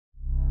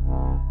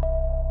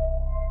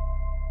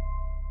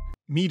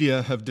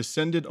Media have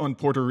descended on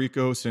Puerto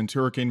Rico since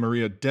Hurricane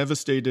Maria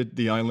devastated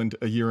the island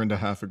a year and a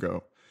half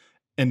ago,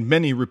 and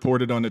many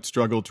reported on its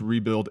struggle to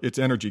rebuild its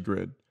energy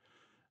grid.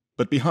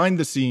 But behind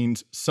the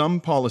scenes, some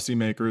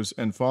policymakers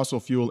and fossil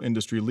fuel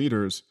industry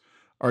leaders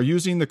are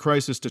using the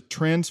crisis to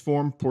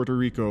transform Puerto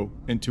Rico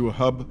into a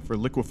hub for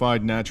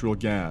liquefied natural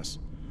gas,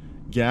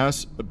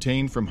 gas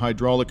obtained from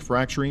hydraulic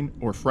fracturing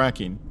or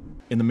fracking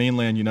in the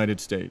mainland United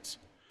States.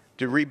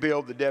 To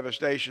rebuild the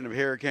devastation of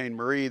Hurricane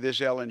Maria, this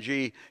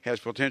LNG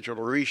has potential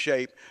to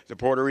reshape the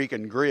Puerto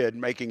Rican grid,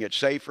 making it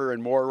safer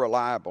and more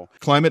reliable.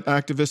 Climate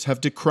activists have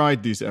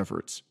decried these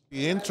efforts.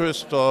 The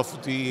interest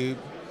of the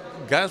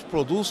gas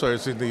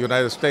producers in the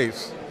United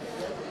States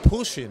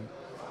pushing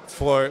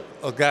for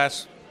a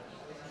gas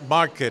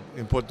market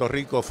in Puerto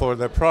Rico for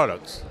their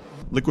products.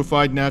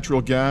 Liquefied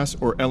natural gas,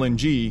 or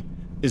LNG,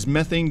 is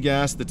methane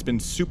gas that's been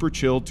super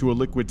chilled to a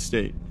liquid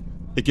state.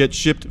 It gets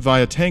shipped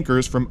via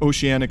tankers from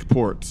oceanic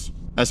ports.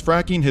 As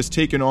fracking has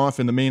taken off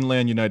in the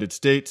mainland United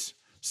States,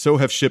 so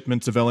have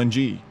shipments of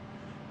LNG.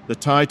 The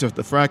tie to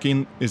the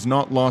fracking is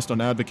not lost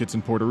on advocates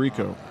in Puerto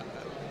Rico.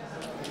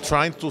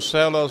 Trying to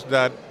sell us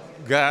that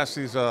gas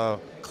is a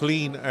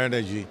clean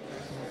energy.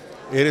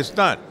 It is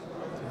not,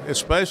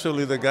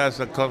 especially the gas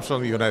that comes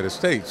from the United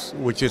States,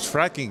 which is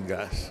fracking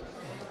gas.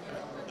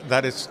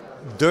 That is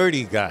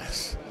dirty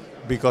gas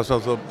because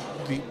of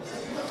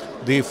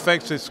the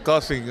effects it's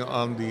causing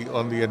on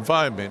the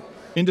environment.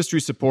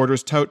 Industry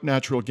supporters tout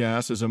natural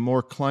gas as a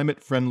more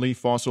climate-friendly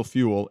fossil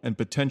fuel and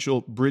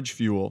potential bridge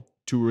fuel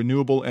to a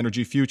renewable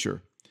energy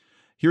future.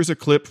 Here's a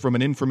clip from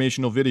an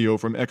informational video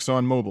from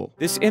ExxonMobil.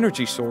 This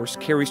energy source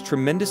carries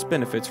tremendous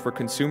benefits for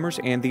consumers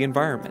and the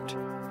environment.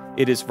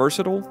 It is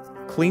versatile,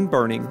 clean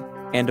burning,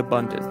 and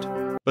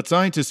abundant. But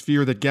scientists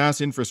fear that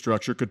gas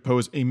infrastructure could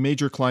pose a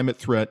major climate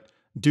threat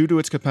due to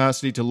its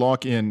capacity to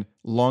lock in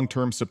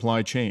long-term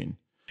supply chain.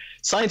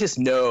 Scientists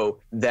know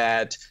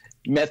that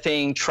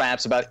methane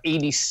traps about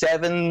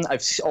 87,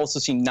 I've also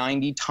seen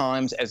 90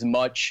 times as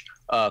much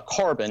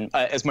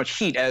as much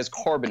heat as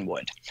carbon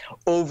would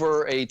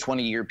over a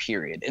 20-year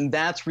period. And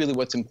that's really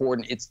what's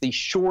important. It's the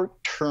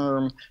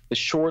short-term, the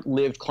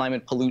short-lived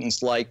climate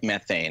pollutants like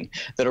methane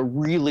that are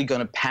really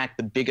going to pack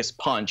the biggest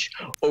punch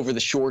over the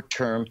short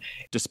term.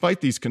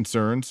 Despite these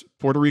concerns,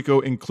 Puerto Rico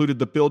included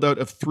the build-out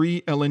of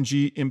 3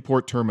 LNG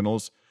import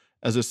terminals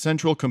as a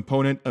central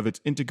component of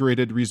its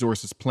integrated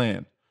resources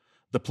plan,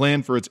 the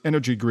plan for its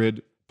energy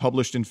grid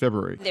published in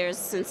February. There's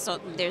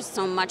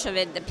so much of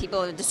it that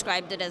people have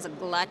described it as a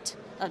glut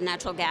of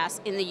natural gas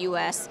in the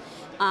U.S.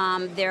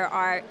 There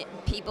are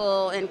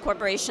people and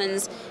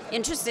corporations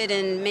interested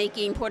in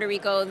making Puerto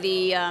Rico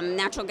the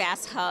natural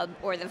gas hub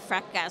or the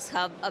fracked gas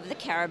hub of the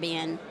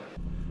Caribbean.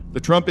 The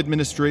Trump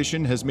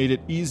administration has made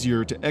it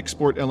easier to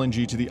export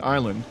LNG to the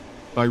island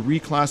by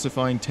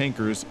reclassifying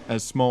tankers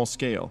as small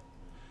scale.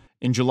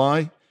 In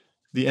July,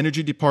 the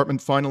Energy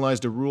Department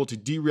finalized a rule to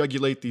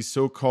deregulate these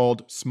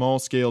so-called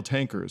small-scale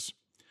tankers.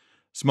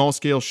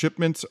 Small-scale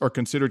shipments are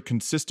considered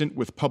consistent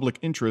with public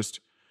interest,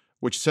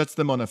 which sets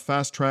them on a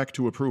fast track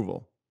to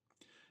approval.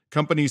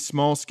 Companies'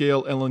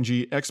 small-scale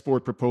LNG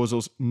export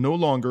proposals no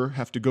longer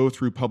have to go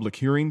through public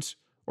hearings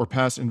or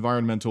pass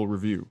environmental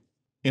review.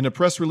 In a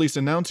press release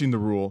announcing the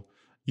rule,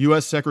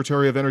 U.S.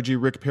 Secretary of Energy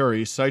Rick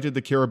Perry cited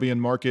the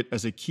Caribbean market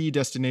as a key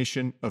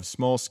destination of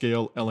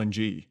small-scale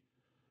LNG.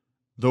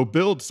 Though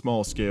billed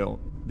small-scale,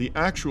 the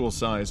actual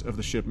size of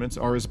the shipments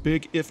are as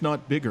big, if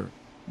not bigger,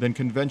 than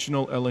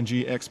conventional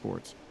LNG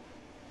exports.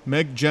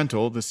 Meg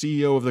Gentle, the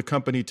CEO of the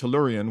company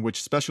Tellurian,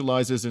 which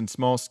specializes in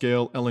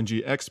small-scale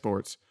LNG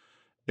exports,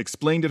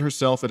 explained it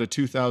herself at a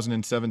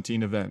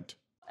 2017 event.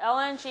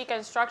 LNG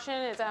construction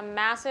is a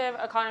massive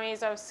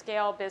economies of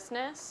scale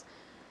business,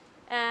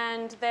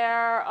 and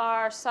there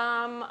are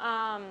some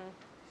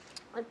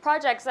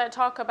projects that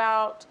talk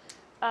about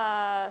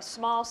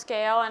small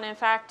scale, and in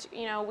fact,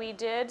 we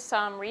did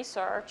some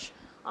research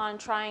on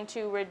trying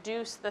to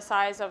reduce the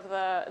size of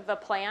the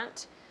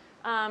plant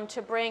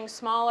to bring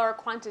smaller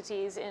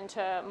quantities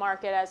into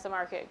market as the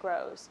market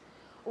grows.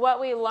 What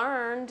we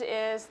learned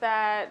is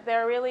that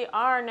there really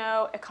are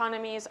no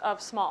economies of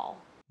small.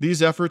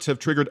 These efforts have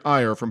triggered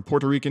ire from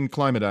Puerto Rican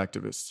climate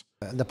activists.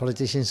 The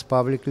politicians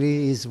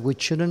publicly is we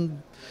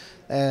shouldn't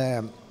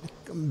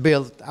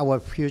build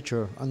our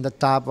future on the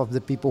top of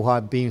the people who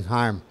are being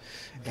harmed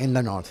in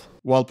the north.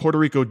 While Puerto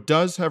Rico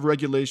does have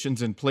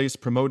regulations in place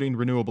promoting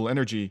renewable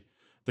energy,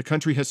 the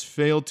country has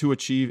failed to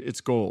achieve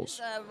its goals.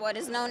 What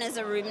is known as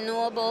a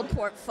renewable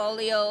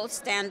portfolio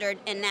standard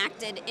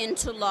enacted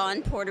into law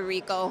in Puerto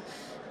Rico,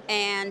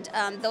 and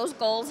those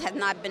goals have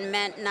not been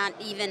met, not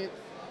even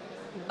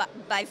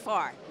by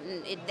far.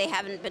 They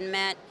haven't been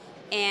met.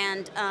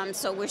 And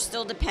so we're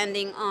still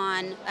depending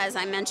on, as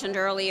I mentioned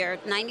earlier,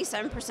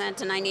 97%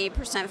 to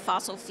 98%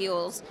 fossil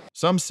fuels.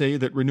 Some say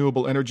that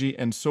renewable energy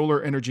and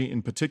solar energy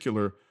in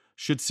particular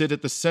should sit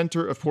at the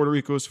center of Puerto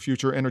Rico's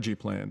future energy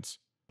plans.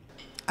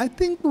 I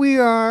think we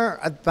are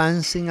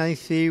advancing. I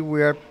see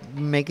we are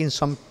making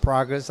some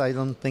progress. I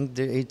don't think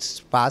that it's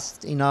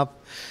fast enough.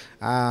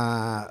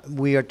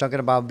 We are talking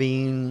about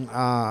being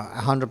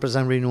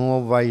 100%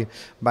 renewable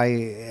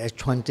by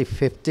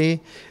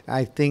 2050.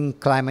 I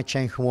think climate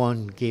change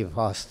won't give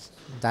us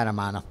that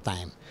amount of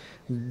time.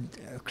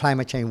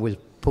 Climate change will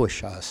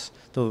push us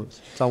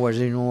towards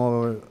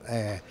renewable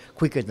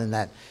quicker than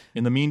that.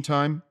 In the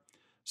meantime,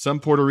 some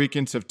Puerto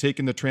Ricans have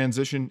taken the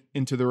transition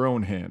into their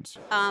own hands.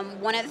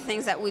 One of the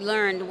things that we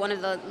learned, one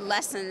of the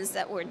lessons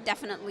that were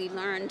definitely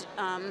learned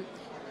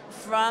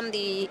from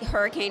the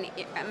Hurricane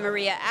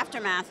Maria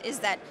aftermath is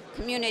that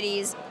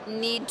communities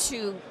need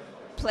to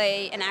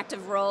play an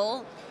active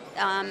role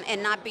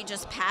and not be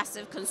just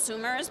passive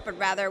consumers, but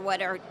rather what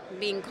are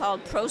being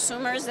called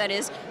prosumers, that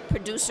is,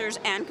 producers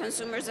and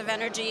consumers of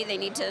energy. They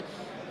need to,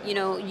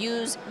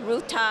 use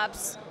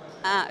rooftops,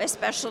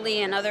 especially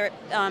in other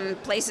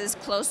places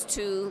close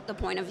to the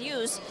point of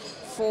use,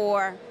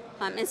 for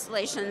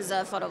installations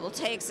of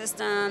photovoltaic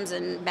systems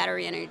and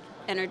battery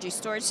energy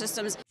storage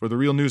systems. For the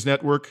Real News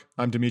Network,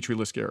 I'm Dimitri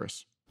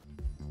Lascaris.